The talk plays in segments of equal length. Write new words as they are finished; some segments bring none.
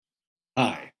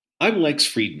I'm Lex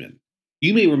Friedman.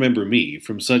 You may remember me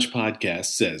from such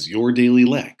podcasts as Your Daily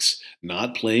Lex,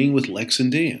 Not Playing with Lex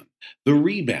and Dan, The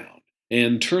Rebound,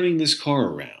 and Turning This Car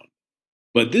Around.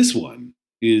 But this one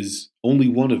is only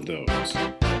one of those.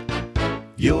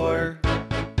 Your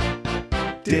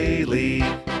Daily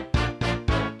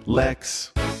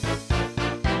Lex.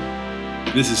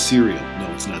 This is Serial. No,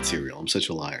 it's not Serial. I'm such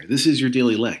a liar. This is Your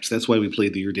Daily Lex. That's why we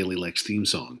played the Your Daily Lex theme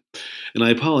song. And I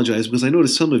apologize because I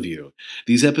noticed some of you,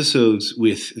 these episodes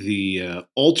with the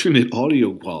alternate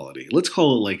audio quality, let's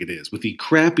call it like it is, with the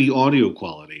crappy audio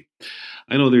quality,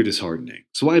 I know they're disheartening.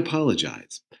 So I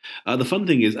apologize. The fun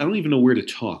thing is, I don't even know where to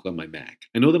talk on my Mac.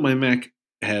 I know that my Mac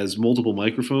has multiple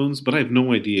microphones, but I have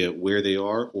no idea where they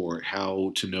are or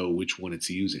how to know which one it's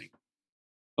using.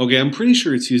 Okay, I'm pretty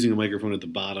sure it's using a microphone at the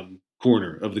bottom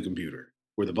corner of the computer,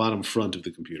 or the bottom front of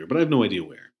the computer, but I have no idea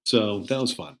where. So that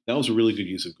was fun. That was a really good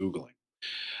use of Googling.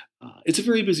 It's a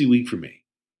very busy week for me.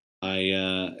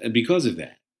 And because of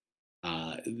that,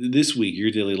 this week,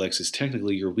 Your Daily Lex is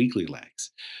technically your weekly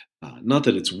Lex. Not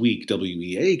that it's week,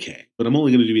 W-E-A-K, but I'm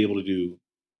only going to be able to do,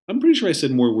 I'm pretty sure I said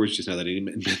more words just now that I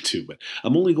didn't meant to, but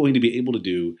I'm only going to be able to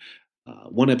do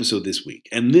one episode this week.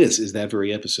 And this is that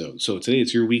very episode. So today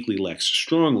it's Your Weekly Lex,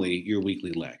 strongly Your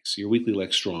Weekly Lex. Your Weekly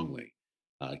Lex strongly,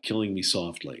 killing me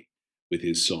softly with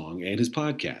his song and his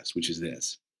podcast, which is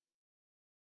this.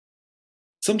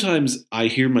 Sometimes I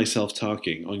hear myself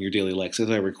talking on Your Daily Lex as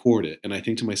I record it, and I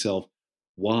think to myself,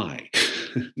 why?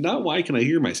 Not why can I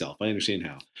hear myself. I understand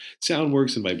how sound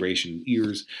works and vibration,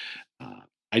 ears.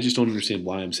 I just don't understand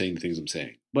why I'm saying the things I'm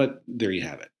saying. But there you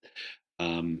have it.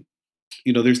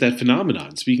 There's that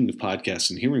phenomenon, speaking of podcasts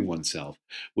and hearing oneself,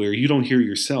 where you don't hear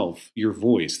yourself, your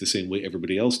voice, the same way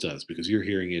everybody else does, because you're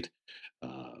hearing it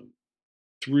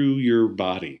through your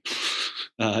body.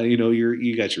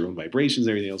 You got your own vibrations,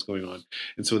 everything else going on.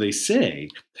 And so they say,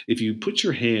 if you put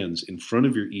your hands in front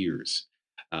of your ears,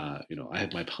 I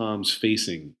have my palms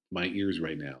facing my ears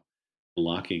right now,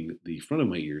 blocking the front of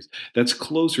my ears. That's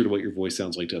closer to what your voice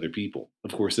sounds like to other people.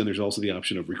 Of course, then there's also the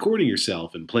option of recording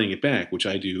yourself and playing it back, which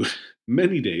I do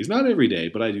many days, not every day,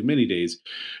 but I do many days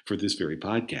for this very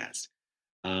podcast.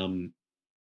 But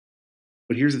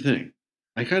here's the thing.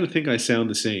 I kind of think I sound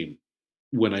the same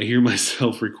when I hear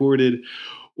myself recorded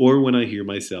or when I hear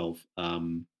myself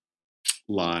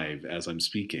live as I'm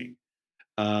speaking.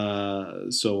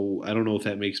 So I don't know if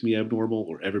that makes me abnormal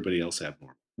or everybody else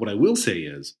abnormal. What I will say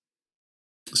is,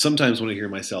 sometimes when I hear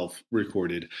myself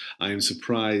recorded, I am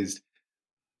surprised.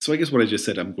 So I guess what I just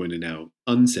said, I'm going to now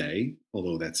unsay,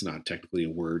 although that's not technically a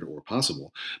word or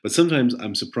possible. But sometimes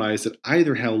I'm surprised at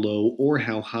either how low or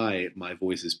how high my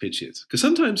voice's pitch is. Because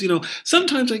sometimes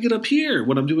I get up here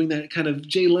when I'm doing that kind of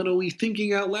Jay Leno-y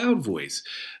thinking out loud voice.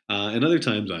 And other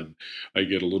times I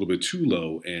get a little bit too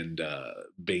low and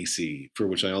bassy, for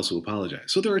which I also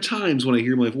apologize. So there are times when I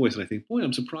hear my voice and I think, boy,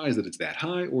 I'm surprised that it's that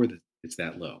high or that it's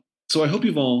that low. So I hope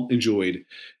you've all enjoyed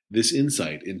this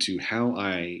insight into how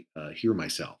I hear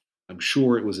myself. I'm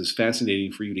sure it was as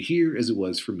fascinating for you to hear as it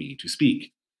was for me to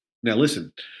speak. Now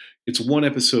listen, it's one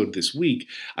episode this week.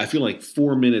 I feel like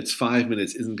 4 minutes, 5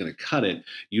 minutes isn't going to cut it.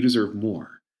 You deserve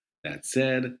more. That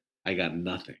said, I got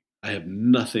nothing. I have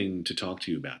nothing to talk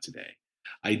to you about today.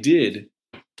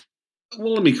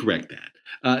 Let me correct that.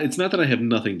 It's not that I have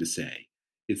nothing to say.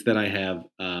 It's that I have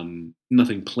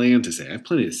nothing planned to say. I have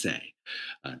plenty to say.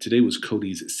 Today was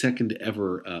Cody's second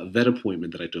ever vet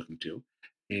appointment that I took him to,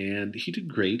 and he did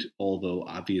great, although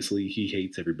obviously he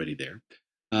hates everybody there.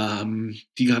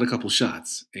 He got a couple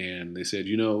shots, and they said,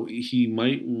 he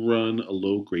might run a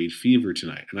low-grade fever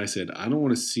tonight. And I said, I don't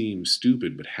want to seem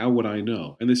stupid, but how would I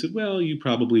know? And they said, well, you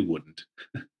probably wouldn't.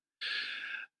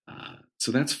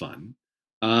 So that's fun.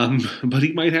 But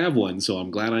he might have one, so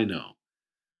I'm glad I know.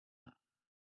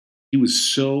 He was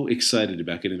so excited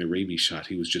about getting the rabies shot,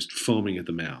 he was just foaming at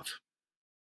the mouth.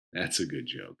 That's a good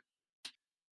joke.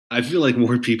 I feel like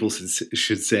more people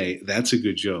should say, that's a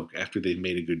good joke, after they've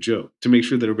made a good joke, to make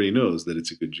sure that everybody knows that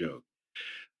it's a good joke.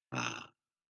 And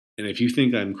if you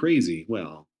think I'm crazy,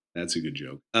 well, that's a good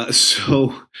joke.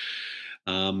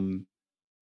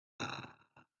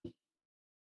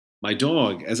 My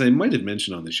dog, as I might have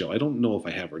mentioned on the show, I don't know if I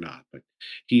have or not, but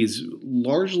he's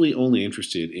largely only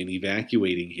interested in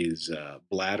evacuating his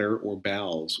bladder or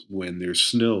bowels when there's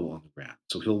snow on the ground.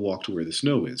 So he'll walk to where the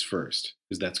snow is first,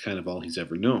 because that's kind of all he's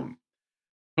ever known.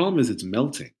 The problem is it's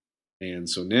melting. And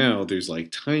so now there's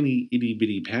like tiny itty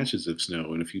bitty patches of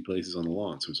snow in a few places on the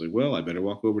lawn. So it's like, well, I better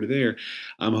walk over to there.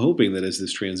 I'm hoping that as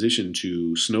this transition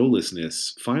to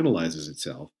snowlessness finalizes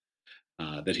itself,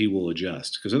 that he will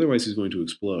adjust, because otherwise he's going to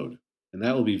explode. And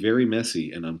that will be very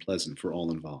messy and unpleasant for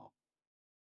all involved.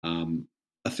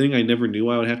 a thing I never knew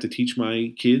I would have to teach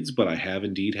my kids, but I have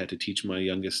indeed had to teach my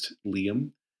youngest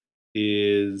Liam,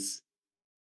 is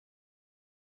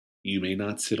you may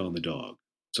not sit on the dog.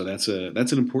 So that's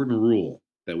an important rule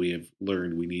that we have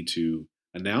learned we need to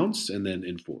announce and then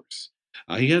enforce.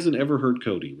 He hasn't ever hurt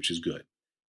Cody, which is good,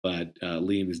 but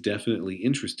Liam is definitely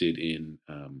interested in,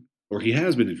 or he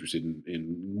has been interested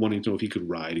in wanting to know if he could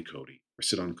ride Cody or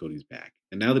sit on Cody's back.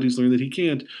 And now that he's learned that he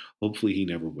can't, hopefully he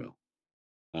never will.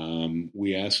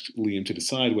 We asked Liam to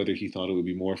decide whether he thought it would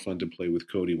be more fun to play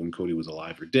with Cody when Cody was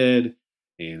alive or dead,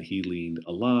 and he leaned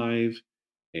alive,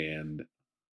 and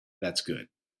that's good.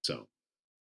 So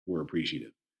we're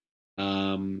appreciative.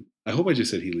 I hope I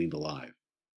just said he leaned alive.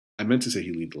 I meant to say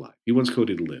he leaned alive. He wants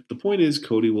Cody to live. The point is,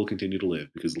 Cody will continue to live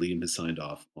because Liam has signed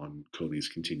off on Cody's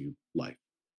continued life.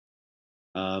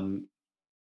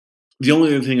 The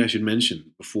only other thing I should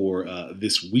mention before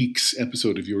this week's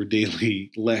episode of Your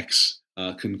Daily Lex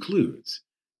concludes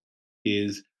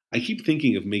is I keep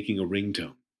thinking of making a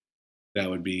ringtone. That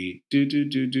would be do do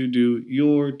do do do,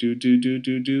 your do do do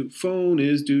do do, phone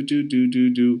is do do do do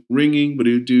do, ringing but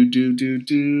do do do do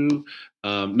do.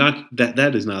 Not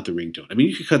that is not the ringtone. I mean,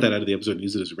 you could cut that out of the episode and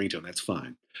use it as a ringtone. That's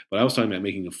fine. But I was talking about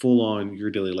making a full-on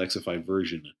Your Daily Lexified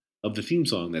version of the theme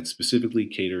song that's specifically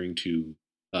catering to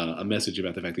a message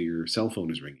about the fact that your cell phone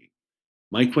is ringing.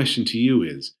 My question to you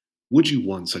is, would you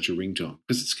want such a ringtone?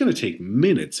 Because it's going to take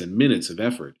minutes and minutes of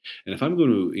effort. And if I'm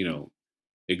going to,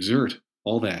 exert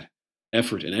all that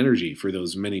effort and energy for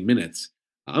those many minutes,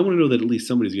 I want to know that at least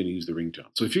somebody's going to use the ringtone.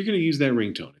 So if you're going to use that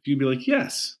ringtone, if you'd be like,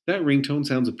 yes, that ringtone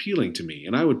sounds appealing to me,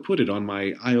 and I would put it on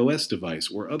my iOS device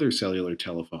or other cellular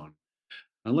telephone,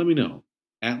 let me know.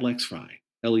 At LexFry,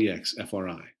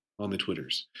 LEXFRI, on the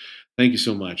Twitters. Thank you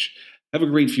so much. Have a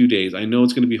great few days. I know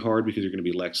it's going to be hard because you're going to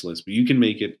be Lexless, but you can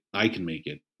make it. I can make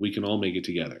it. We can all make it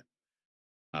together.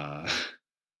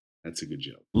 That's a good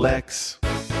joke. Lex.